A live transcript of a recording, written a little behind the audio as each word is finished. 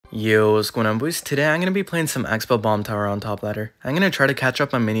Yo, what's going on, boys? Today I'm going to be playing some Expo Bomb Tower on top ladder. I'm going to try to catch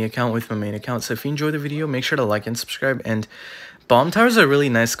up my mini account with my main account, so if you enjoy the video, make sure to like and subscribe. And Bomb Tower is a really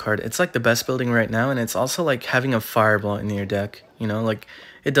nice card. It's like the best building right now, and it's also like having a fireball in your deck. You know, like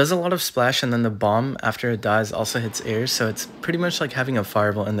it does a lot of splash, and then the bomb after it dies also hits air, so it's pretty much like having a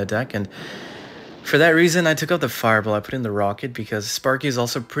fireball in the deck. And for that reason, I took out the Fireball, I put in the Rocket because Sparky is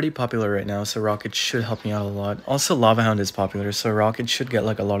also pretty popular right now, so Rocket should help me out a lot. Also, Lava Hound is popular, so Rocket should get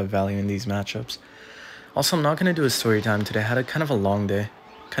like a lot of value in these matchups. Also, I'm not going to do a story time today. I had a kind of a long day.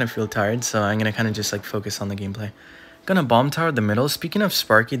 Kind of feel tired, so I'm going to kind of just like focus on the gameplay. Gonna Bomb Tower the middle. Speaking of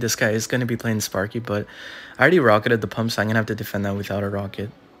Sparky, this guy is going to be playing Sparky, but I already rocketed the pump, so I'm going to have to defend that without a rocket.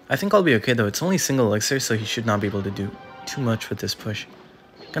 I think I'll be okay though. It's only single elixir, so he should not be able to do too much with this push.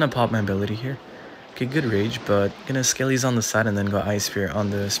 Gonna pop my ability here. Okay, good rage, but gonna Skellies on the side and then go Ice Spear on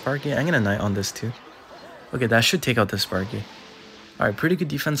the Sparky. I'm gonna Knight on this too. Okay, that should take out the Sparky. Alright, pretty good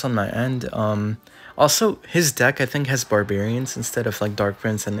defense on my end. Also, his deck I think has Barbarians instead of like Dark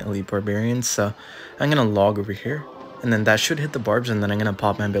Prince and Elite Barbarians, so I'm gonna log over here. And then that should hit the barbs and then I'm gonna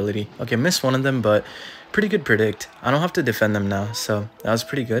pop my ability. Okay, missed one of them, but pretty good predict. I don't have to defend them now, so that was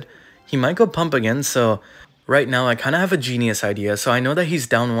pretty good. He might go pump again, so right now, I kind of have a genius idea. So I know that he's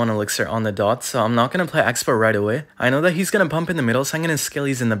down 1 elixir on the dot, so I'm not going to play Expo right away. I know that he's going to pump in the middle, so I'm going to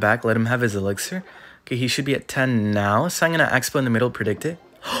Skellies in the back, let him have his elixir. Okay, he should be at 10 now, so I'm going to Expo in the middle, predict it.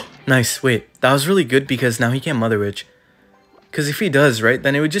 Nice, wait, that was really good because now he can't Mother Witch. Because if he does, right,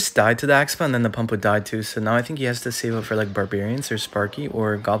 then it would just die to the Expo and then the pump would die too. So now I think he has to save up for like Barbarians or Sparky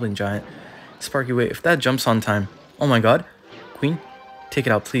or Goblin Giant. Sparky, wait, if that jumps on time. Oh my god. Queen, take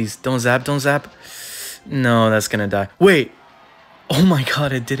it out, please. Don't zap, don't zap. No, that's gonna die. Wait! Oh my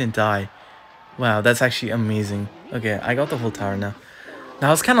god, it didn't die. Wow, that's actually amazing. Okay, I got the whole tower now.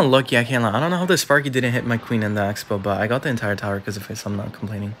 That was kind of lucky, I can't lie. I don't know how the Sparky didn't hit my queen in the Expo, but I got the entire tower because of it, so I'm not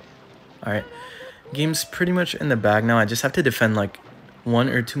complaining. Alright, game's pretty much in the bag now. I just have to defend like 1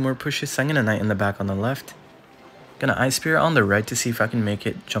 or 2 more pushes. So I'm gonna Knight in the back on the left. Gonna Ice Spear on the right to see if I can make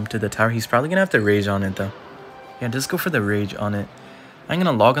it jump to the tower. He's probably gonna have to Rage on it though. Yeah, just go for the Rage on it. I'm going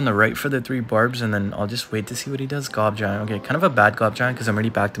to log on the right for the 3 barbs, and then I'll just wait to see what he does. Gob Giant. Okay, kind of a bad Gob Giant because I'm already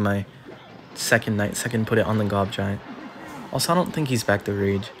back to my second Knight, so I can put it on the Gob Giant. Also, I don't think he's back to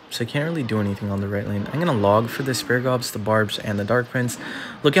Rage, so I can't really do anything on the right lane. I'm going to log for the Spear Gobs, the Barbs, and the Dark Prince.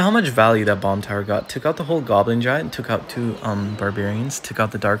 Look at how much value that Bomb Tower got. Took out the whole Goblin Giant, took out 2 Barbarians, took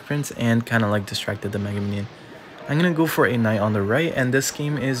out the Dark Prince, and kind of like distracted the Mega Minion. I'm going to go for a Knight on the right, and this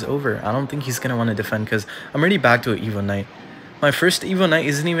game is over. I don't think he's going to want to defend because I'm already back to an Evo Knight. My first Evo Knight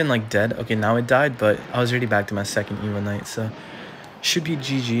isn't even like dead. Okay, now it died, but I was already back to my second Evo Knight, so should be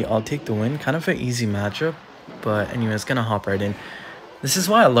GG. I'll take the win. Kind of an easy matchup, but anyways, gonna hop right in. This is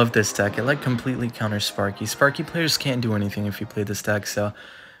why I love this deck. It like completely counters Sparky. Sparky players can't do anything if you play this deck, so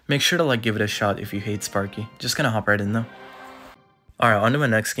make sure to like give it a shot if you hate Sparky. Just gonna hop right in though. Alright, on to my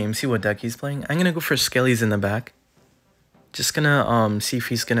next game. See what deck he's playing. I'm gonna go for Skellies in the back. Just gonna see if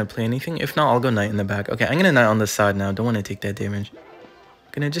he's gonna play anything. If not, I'll go Knight in the back. Okay, I'm gonna Knight on the side now. Don't want to take that damage.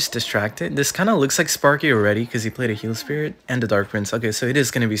 Gonna just distract it. This kind of looks like Sparky already because he played a Heal Spirit and a Dark Prince. Okay, so it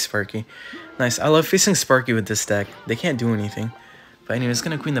is gonna be Sparky. Nice. I love facing Sparky with this deck. They can't do anything. But anyways,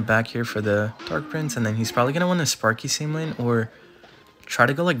 gonna Queen the back here for the Dark Prince, and then he's probably gonna want a Sparky same lane or try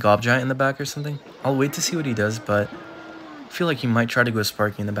to go like Gob Giant in the back or something. I'll wait to see what he does, but I feel like he might try to go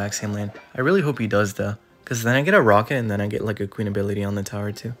Sparky in the back same lane. I really hope he does though, because then I get a Rocket and then I get like a Queen ability on the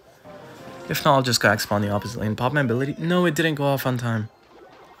tower too. If not, I'll just go Expo on the opposite lane. Pop my ability. No, it didn't go off on time.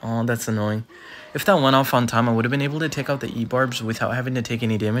 Oh, that's annoying. If that went off on time, I would have been able to take out the E-Barbs without having to take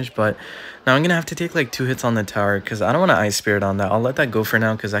any damage, but now I'm going to have to take like 2 hits on the tower because I don't want to Ice Spirit on that. I'll let that go for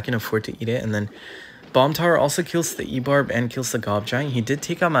now because I can afford to eat it, and then Bomb Tower also kills the E-Barb and kills the Gob Giant. He did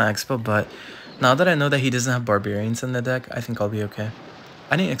take out my Expo, but now that I know that he doesn't have Barbarians in the deck, I think I'll be okay.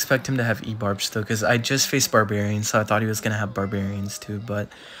 I didn't expect him to have E-Barbs though, because I just faced Barbarians, so I thought he was going to have Barbarians too, but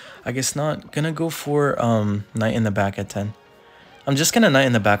I guess not. Gonna go for Knight in the back at 10. I'm just gonna Knight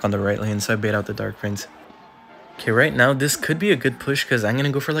in the back on the right lane, so I bait out the Dark Prince. Okay, right now this could be a good push, because I'm gonna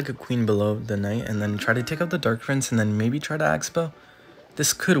go for like a Queen below the Knight, and then try to take out the Dark Prince, and then maybe try to Expo.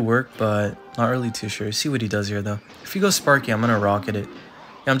 This could work, but not really too sure. See what he does here though. If he goes Sparky, I'm gonna Rocket it.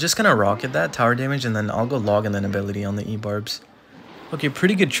 Yeah, I'm just gonna Rocket that tower damage, and then I'll go Log and then ability on the E-Barbs. Okay,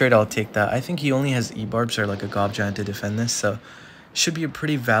 pretty good trade, I'll take that. I think he only has E-Barbs or like a Gob Giant to defend this, so should be a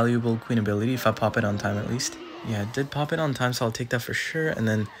pretty valuable Queen ability if I pop it on time at least. Yeah, I did pop it on time, so I'll take that for sure. And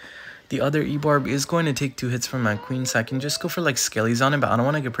then the other E-Barb is going to take 2 hits from my Queen, so I can just go for like Skellies on it, but I don't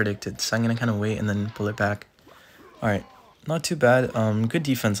want to get predicted, so I'm going to kind of wait and then pull it back. Alright, not too bad. Good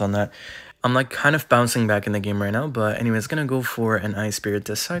defense on that. I'm like kind of bouncing back in the game right now, but anyways, gonna go for an Ice Spirit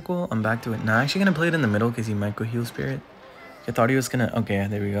this cycle. I'm back to it. Now actually gonna play it in the middle because he might go Heal Spirit. I thought he was gonna, okay, yeah,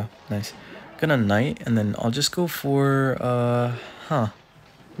 there we go, nice. Gonna Knight, and then I'll just go for, I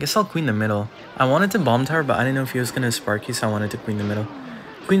guess I'll Queen the middle. I wanted to Bomb Tower, but I didn't know if he was gonna Sparky, so I wanted to Queen the middle.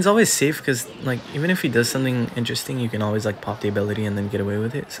 Queen's always safe because, like, even if he does something interesting, you can always, like, pop the ability and then get away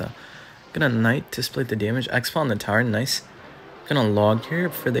with it, so. Gonna Knight to split the damage. Expo on the tower, nice. Gonna log here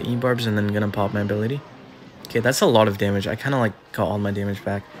for the E-barbs and then gonna pop my ability. Okay, that's a lot of damage. I kind of, like, got all my damage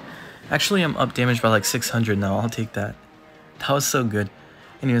back. Actually, I'm up damage by, like, 600 now. I'll take that. That was so good.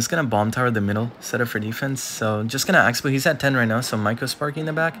 Anyways, gonna Bomb Tower the middle, set up for defense. So just gonna Expo. He's at 10 right now, so Might go Sparky in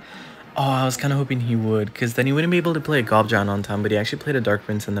the back. Oh, I was kind of hoping he would, because then he wouldn't be able to play a Gob Giant on time, but he actually played a Dark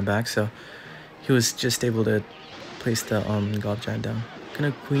Prince in the back, so he was just able to place the Gob Giant down.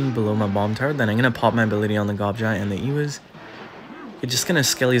 Gonna Queen below my Bomb Tower, then I'm gonna pop my ability on the Gob Giant and the Ewas. You're just gonna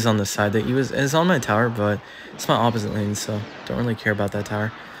Skellies on the side. The Ewas is on my tower, but it's my opposite lane, so don't really care about that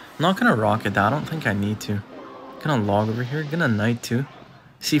tower. I'm not gonna Rocket that. I don't think I need to. Gonna log over here. Gonna Knight too.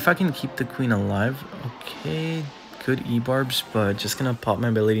 See if I can keep the Queen alive. Okay, good E-barbs, but just gonna pop my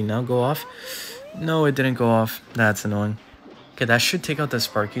ability now. Go off. No, it didn't go off. That's annoying. Okay, that should take out the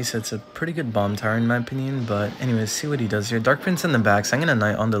Sparky, so it's a pretty good Bomb Tower in my opinion. But anyways, see what he does here. Dark Prince in the back, so I'm gonna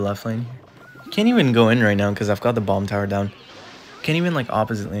Knight on the left lane. Can't even go in right now because I've got the Bomb Tower down. Can't even like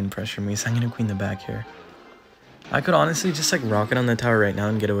opposite lane pressure me, so I'm gonna Queen the back here. I could honestly just like rocket on the tower right now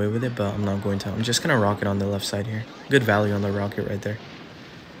and get away with it, but I'm not going to. I'm just gonna rocket on the left side here. Good value on the rocket right there.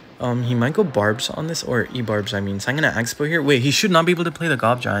 He might go Barbs on this, or E-barbs I mean. So I'm gonna Expo here. Wait, he should not be able to play the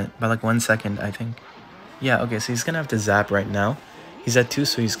Gob Giant by like 1 second, I think. Yeah, okay, so he's gonna have to Zap right now. He's at 2,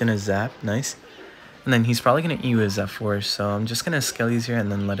 so he's gonna Zap. Nice. And then he's probably gonna E-Wiz at 4, so I'm just gonna Skellies here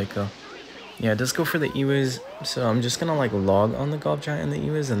and then let it go. Yeah, just go for the E-Wiz. So I'm just gonna like log on the Gob Giant and the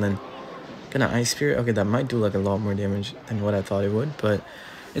E-Wiz and then gonna Ice Spirit. Okay, that might do like a lot more damage than what I thought it would, but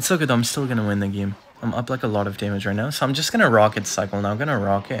it's so good. I'm still gonna win the game. I'm up like a lot of damage right now, so I'm just gonna Rocket cycle now. I'm gonna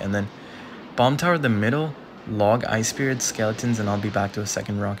Rocket and then Bomb Tower the middle, log Ice Spirit, Skeletons, and I'll be back to a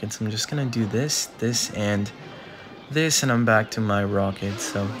second Rocket. So I'm just gonna do this, and this, and I'm back to my Rocket.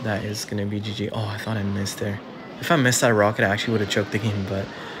 So that is gonna be GG. Oh, I thought I missed there. If I missed that Rocket, I actually would have choked the game, but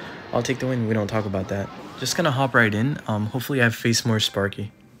I'll take the win. We don't talk about that. Just gonna hop right in. Hopefully I face more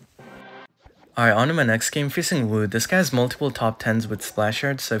Sparky. Alright, on to my next game, facing Wood. This guy has multiple top 10s with Splash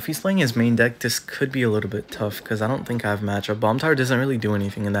Yards, so if he's playing his main deck, this could be a little bit tough, because I don't think I have matchup. Bomb Tower doesn't really do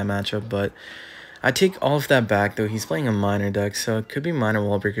anything in that matchup, but I take all of that back, though. He's playing a minor deck, so it could be minor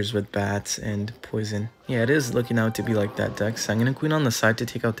wall breakers with Bats and Poison. Yeah, it is looking out to be like that deck, so I'm going to Queen on the side to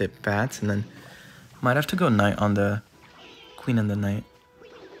take out the Bats, and then might have to go Knight on the Queen and the Knight.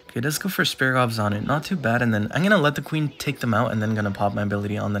 Okay, let's go for Spirit Gobs on it. Not too bad, and then I'm going to let the Queen take them out, and then going to pop my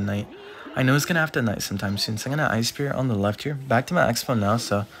ability on the Knight. I know he's going to have to Knight sometime soon, so I'm going to Ice Spirit on the left here. Back to my Expo now,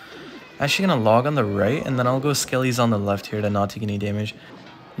 so actually going to log on the right, and then I'll go Skellies on the left here to not take any damage.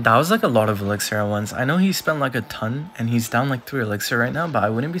 That was like a lot of Elixir at once. I know he spent like a ton, and he's down like 3 Elixir right now, but I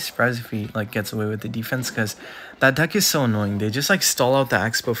wouldn't be surprised if he like gets away with the defense, because that deck is so annoying. They just like stall out the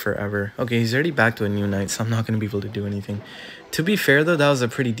Expo forever. Okay, he's already back to a new Knight, so I'm not going to be able to do anything. To be fair though, that was a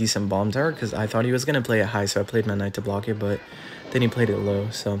pretty decent Bomb Tower, because I thought he was going to play it high, so I played my Knight to block it, but then he played it low,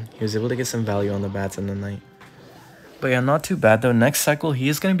 so he was able to get some value on the Bats and the Knight. But yeah, not too bad though. Next cycle, he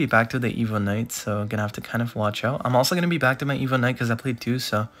is going to be back to the Evo Knight, so I'm going to have to kind of watch out. I'm also going to be back to my Evo Knight because I played 2,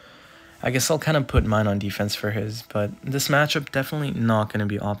 so I guess I'll kind of put mine on defense for his. But this matchup, definitely not going to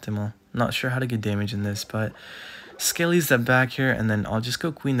be optimal. Not sure how to get damage in this, but Skelly's the back here, and then I'll just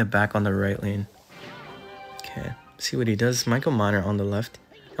go Queen the back on the right lane. Okay, see what he does. Michael Miner on the left.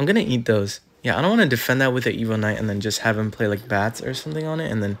 I'm going to eat those. Yeah, I don't want to defend that with the Evo Knight and then just have him play like Bats or something on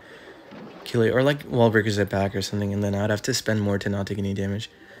it and then kill it. Or like Wall Breakers at back or something, and then I'd have to spend more to not take any damage.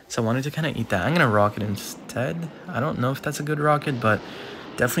 So I wanted to kind of eat that. I'm going to Rocket instead. I don't know if that's a good Rocket, but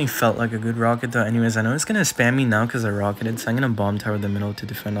definitely felt like a good Rocket though. Anyways, I know it's going to spam me now because I Rocketed, so I'm going to Bomb Tower the middle to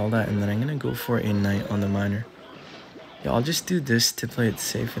defend all that, and then I'm going to go for a Knight on the Miner. Yeah, I'll just do this to play it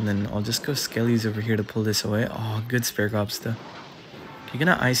safe, and then I'll just go Skellies over here to pull this away. Oh, good Spirit Gobs though. You're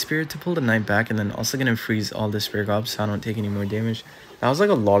gonna Ice Spirit to pull the Knight back, and then also gonna freeze all the Spirit Gobs so I don't take any more damage. That was like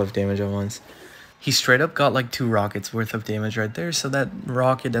a lot of damage at once. He straight up got like 2 rockets worth of damage right there, so that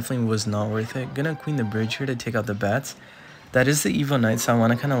rocket definitely was not worth it. Gonna Queen the bridge here to take out the Bats. That is the Evo Knight, so I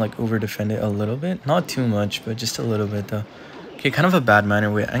want to kind of like over defend it a little bit. Not too much, but just a little bit though. Okay, kind of a bad Miner.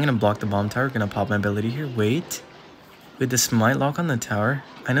 Wait, I'm gonna block the Bomb Tower. Gonna pop my ability here. Wait, this might lock on the tower.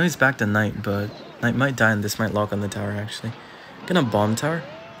 I know he's back to Knight, but Knight might die, and this might lock on the tower actually. Gonna Bomb Tower.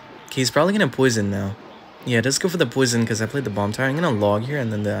 Okay, he's probably gonna Poison now. Yeah, let's go for the poison because I played the bomb tower. I'm gonna log here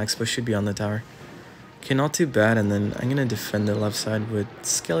and then the expo should be on the tower. Okay, not too bad. And then I'm gonna defend the left side with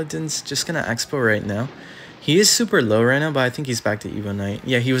skeletons. Just gonna expo right now. He is super low right now, but I think he's back to Evo Knight.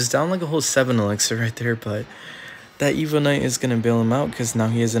 Yeah, he was down like a whole 7 elixir right there, but that Evo Knight is gonna bail him out because now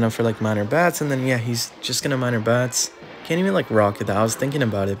he has enough for like minor bats. And then yeah, he's just gonna minor bats. Can't even like rocket that. I was thinking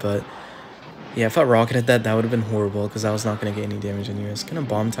about it, but yeah, if I rocketed that, that would have been horrible because I was not gonna get any damage anyways. Gonna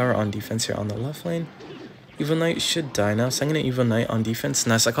bomb tower on defense here on the left lane. Evo Knight should die now, so I'm gonna Evo Knight on defense.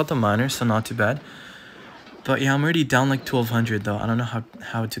 Nice, I caught the miner, so not too bad. But yeah, I'm already down like 1200 though. I don't know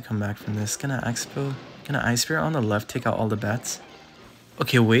how to come back from this. Gonna expo, gonna Ice Spear on the left, take out all the bats.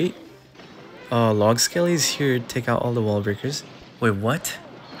 Okay, wait. Log Skelly's here, take out all the wall breakers. Wait, what?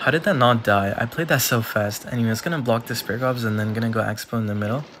 How did that not die? I played that so fast. Anyway, it's gonna block the Spear Gobs and then gonna go expo in the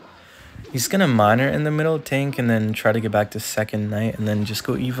middle. He's gonna miner in the middle, tank, and then try to get back to second Knight, and then just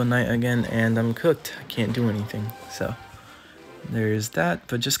go Evo Knight again, and I'm cooked. I can't do anything, so there's that.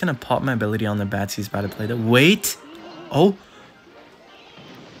 But just gonna pop my ability on the bats he's about to play. Wait! Oh!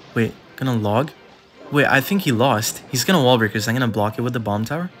 Wait, gonna log? Wait, I think he lost. He's gonna wall breakers. I'm gonna block it with the bomb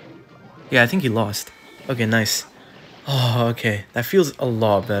tower. Yeah, I think he lost. Okay, nice. Oh, okay. That feels a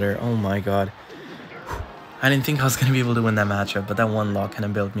lot better. Oh my god. I didn't think I was going to be able to win that matchup, but that one lock kind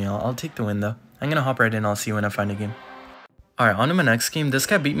of bailed me out. I'll take the win though. I'm going to hop right in. I'll see you when I find a game. Alright, on to my next game. This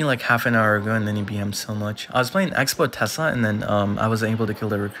guy beat me like half an hour ago and then he BM'd so much. I was playing Expo Tesla and then I wasn't able to kill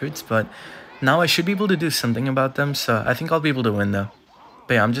the recruits, but now I should be able to do something about them, so I think I'll be able to win though.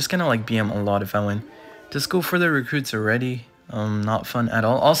 But yeah, I'm just going to like BM a lot if I win. Just go for the recruits already. Not fun at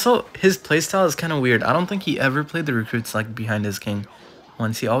all. Also, his playstyle is kind of weird. I don't think he ever played the recruits like behind his king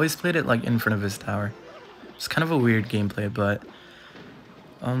once. He always played it like in front of his tower. It's kind of a weird gameplay, but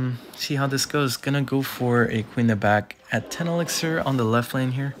see how this goes. Gonna go for a queen the back at 10 elixir on the left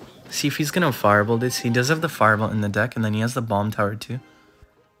lane here. See if he's gonna fireball this. He does have the fireball in the deck, and then he has the bomb tower too.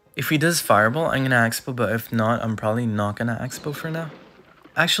 If he does fireball, I'm gonna expo, but if not, I'm probably not gonna expo for now.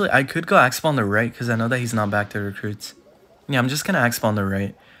 Actually, I could go expo on the right because I know that he's not back to recruits. Yeah, I'm just gonna expo on the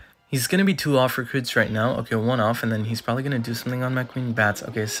right. He's gonna be 2 off recruits right now. Okay, 1 off, and then he's probably gonna do something on my queen bats.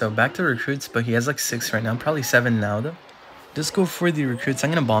 Okay, so back to recruits, but he has like 6 right now, probably 7 now though. Just go for the recruits. I'm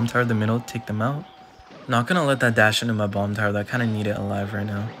gonna bomb tower the middle, take them out. Not gonna let that dash into my bomb tower. That kind of need it alive right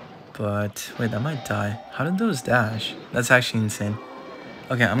now. But wait, that might die. How did those dash? That's actually insane.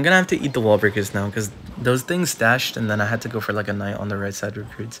 Okay, I'm gonna have to eat the wall breakers now because those things dashed, and then I had to go for like a knight on the right side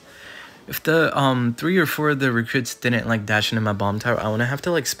recruits. If the 3 or 4 of the recruits didn't like dash into my bomb tower, I wouldn't have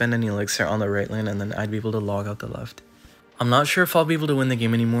to like spend any elixir on the right lane, and then I'd be able to log out the left. I'm not sure if I'll be able to win the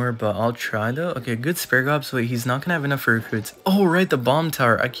game anymore, but I'll try though. Okay, good Spear Gobs. Wait, he's not gonna have enough for recruits. Oh right, the bomb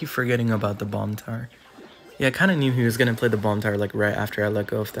tower. I keep forgetting about the bomb tower. Yeah, I kind of knew he was gonna play the bomb tower like right after I let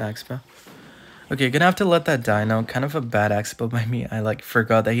go of the expo. Okay, gonna have to let that die now. Kind of a bad expo by me. I like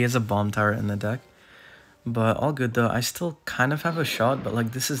forgot that he has a bomb tower in the deck. But all good though. I still kind of have a shot, but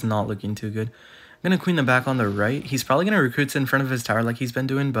like this is not looking too good. I'm gonna queen the back on the right. He's probably gonna recruits in front of his tower like he's been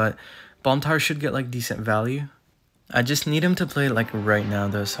doing, but bomb tower should get like decent value. I just need him to play like right now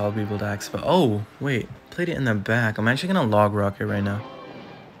though, so I'll be able to expo. Oh wait, played it in the back. I'm actually gonna log rocket right now.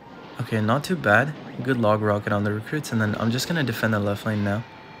 Okay, not too bad. Good log rocket on the recruits, and then I'm just gonna defend the left lane now.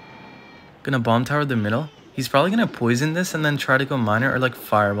 Gonna bomb tower the middle. He's probably gonna poison this and then try to go miner or like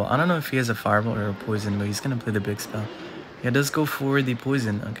fireball. I don't know if he has a fireball or a poison, but he's gonna play the big spell. Yeah, does go for the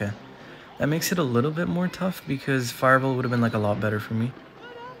poison. Okay, that makes it a little bit more tough because fireball would have been like a lot better for me.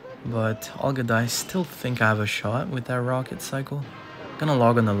 But all good. I still think I have a shot with that rocket cycle. Gonna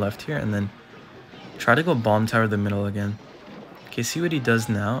log on the left here and then try to go bomb tower the middle again. Okay, see what he does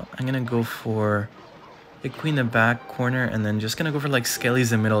now. I'm gonna go for the queen the back corner, and then just gonna go for like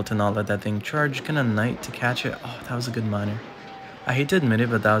Skelly's the middle to not let that thing charge. Gonna knight to catch it. Oh, that was a good miner. I hate to admit it,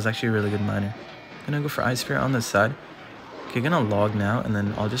 but that was actually a really good miner. Gonna go for Ice Spear on the side. Okay, gonna log now, and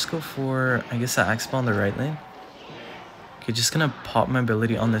then I'll just go for, I guess, the Axe on the right lane. Okay, just gonna pop my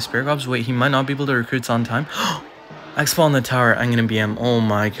ability on the Spear Gobs. Wait, he might not be able to recruits on time. Axe on the tower. I'm gonna BM. Oh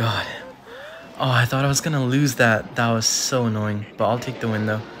my god. Oh, I thought I was gonna lose that. That was so annoying. But I'll take the win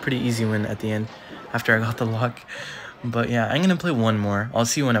though. Pretty easy win at the end after I got the lock. But yeah, I'm gonna play one more. I'll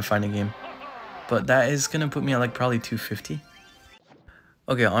see when I find a game. But that is gonna put me at like probably 250.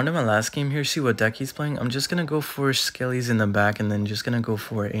 Okay, on to my last game here. See what deck he's playing. I'm just gonna go for Skelly's in the back and then just gonna go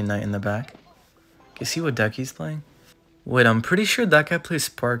for a knight in the back. Okay, see what deck he's playing. Wait, I'm pretty sure that guy plays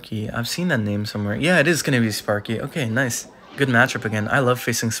Sparky. I've seen that name somewhere. Yeah, it is gonna be Sparky. Okay, nice. Good matchup again. I love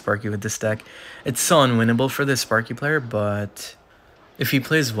facing Sparky with this deck. It's so unwinnable for this Sparky player, but if he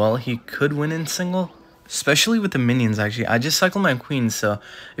plays well, he could win in single. Especially with the minions, actually. I just cycle my queen, so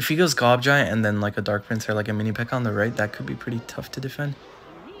if he goes Gob Giant and then like a Dark Prince or like a mini P.E.K.K.A on the right, that could be pretty tough to defend.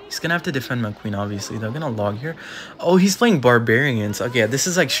 He's gonna have to defend my queen, obviously. They're gonna log here. Oh, he's playing Barbarians. Okay, this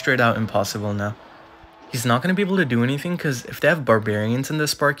is like straight out impossible now. He's not gonna be able to do anything because if they have Barbarians in the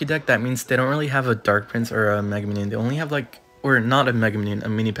Sparky deck, that means they don't really have a Dark Prince or a Mega Minion. They only have like, or not a Mega Minion, a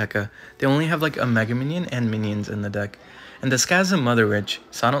mini P.E.K.K.A. They only have like a Mega Minion and minions in the deck. And this guy has a Mother Witch,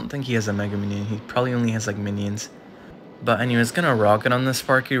 so I don't think he has a Mega Minion. He probably only has like minions. But anyways, gonna rocket on the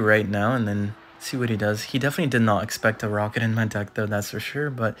Sparky right now and then see what he does. He definitely did not expect a rocket in my deck though, that's for sure.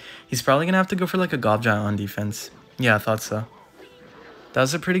 But he's probably gonna have to go for like a Gob Giant on defense. Yeah, I thought so. That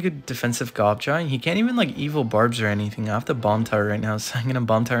was a pretty good defensive Gob Giant. He can't even like evil barbs or anything. I have to bomb tower right now, so I'm gonna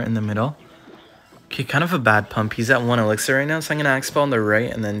bomb tower in the middle. Okay, kind of a bad pump. He's at 1 elixir right now, so I'm gonna X-Bow on the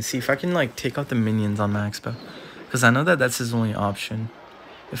right and then see if I can like take out the minions on my X-Bow. Because I know that that's his only option.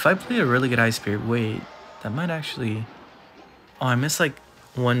 If I play a really good Ice Spirit, wait, that might actually... Oh, I missed like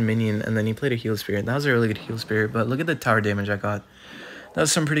 1 minion and then he played a Heal Spirit. That was a really good Heal Spirit, but look at the tower damage I got. That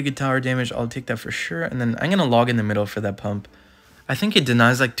was some pretty good tower damage. I'll take that for sure. And then I'm gonna log in the middle for that pump. I think it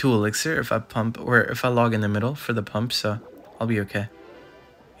denies like 2 elixir if I pump, or if I log in the middle for the pump, so I'll be okay.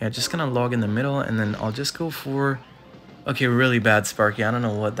 Yeah, just gonna log in the middle and then I'll just go for... Okay, really bad Sparky. I don't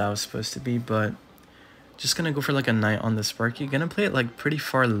know what that was supposed to be, but... Just gonna go for like a Knight on the Sparky. Gonna play it like pretty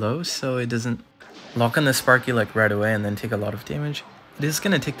far low so it doesn't lock on the Sparky like right away and then take a lot of damage. It is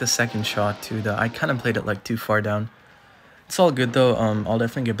gonna take the second shot too though. I kind of played it like too far down. It's all good though. I'll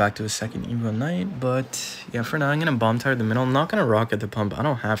definitely get back to a second Evo Knight, but yeah, for now I'm gonna bomb tower the middle. I'm not gonna rocket the pump. I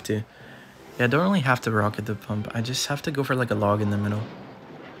don't have to. Yeah, I don't really have to rocket the pump. I just have to go for like a log in the middle.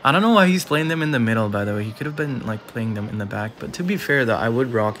 I don't know why he's playing them in the middle, by the way. He could have been like playing them in the back, but to be fair though, I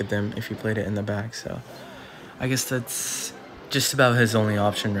would rocket them if he played it in the back, so I guess that's just about his only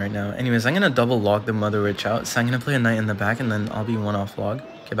option right now. Anyways, I'm gonna double log the Mother Witch out, so I'm gonna play a Knight in the back and then I'll be 1 off log.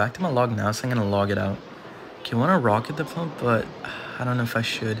 Okay, back to my log now, so I'm gonna log it out. Okay, I want to rocket the pump, but I don't know if I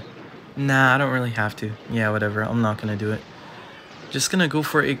should. Nah, I don't really have to. Yeah, whatever. I'm not going to do it. Just going to go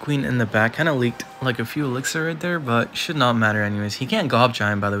for a queen in the back. Kind of leaked like a few elixir right there, but should not matter anyways. He can't Gob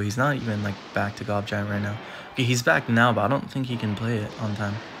Giant, by the way. He's not even like back to Gob Giant right now. Okay, he's back now, but I don't think he can play it on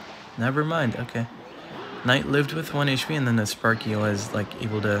time. Never mind. Okay. Knight lived with 1 HP, and then the Sparky was like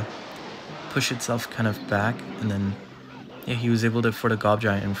able to push itself kind of back, and then yeah, he was able to afford a Gob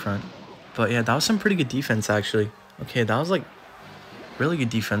Giant in front. But yeah, that was some pretty good defense, actually. Okay, that was like really good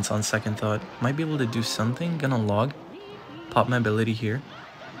defense on second thought. Might be able to do something. Gonna log. Pop my ability here.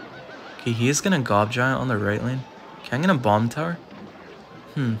 Okay, he is gonna Gob Giant on the right lane. Okay, I'm gonna bomb tower.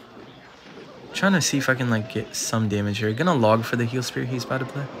 Trying to see if I can like get some damage here. Gonna log for the Heal Spirit he's about to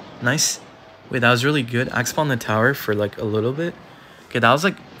play. Nice. Wait, that was really good. Axe on the tower for like a little bit. Okay, that was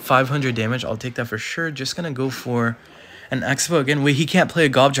like 500 damage. I'll take that for sure. Just gonna go for... And Expo again. Wait, he can't play a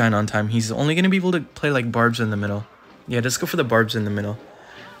Gob Giant on time. He's only going to be able to play like Barbs in the middle. Yeah, just go for the Barbs in the middle.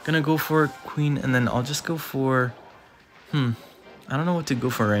 Gonna go for Queen and then I'll just go for... I don't know what to go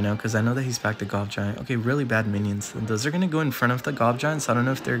for right now because I know that he's back to Gob Giant. Okay, really bad minions. Those are going to go in front of the Gob Giants. I don't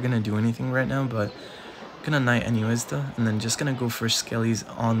know if they're going to do anything right now, but... Gonna Knight anyways though. And then just gonna go for Skellies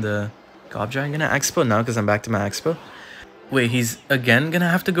on the Gob Giant. Gonna Expo now because I'm back to my Expo. Wait, he's again gonna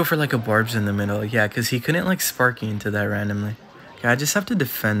have to go for like a Barbs in the middle. Yeah, because he couldn't like Sparky into that randomly. Okay, I just have to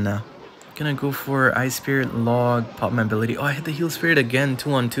defend now. Gonna go for Ice Spirit, log, pop my ability. Oh, I hit the Heal Spirit again,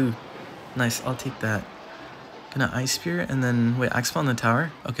 2 on 2. Nice, I'll take that. Gonna Ice Spirit and then, wait, Expo on the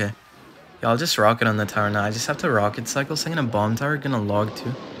tower? Okay. Yeah, I'll just rocket on the tower now. I just have to rocket cycle, so I'm gonna bomb tower, gonna log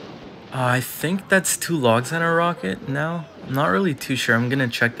 2. I think that's 2 logs and a rocket now. I'm not really too sure. I'm gonna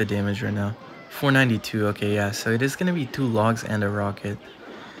check the damage right now. 492, okay, yeah, so it is gonna be 2 logs and a rocket.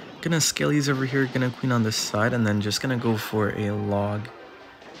 Gonna Skellies over here, gonna Queen on this side, and then just gonna go for a log.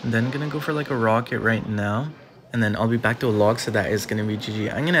 And then gonna go for like a rocket right now. And then I'll be back to a log, so that is gonna be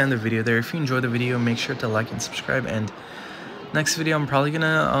GG. I'm gonna end the video there. If you enjoyed the video, make sure to like and subscribe. And next video, I'm probably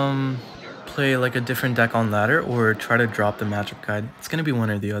gonna play like a different deck on ladder or try to drop the matchup guide. It's gonna be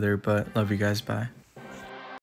one or the other, but love you guys, bye.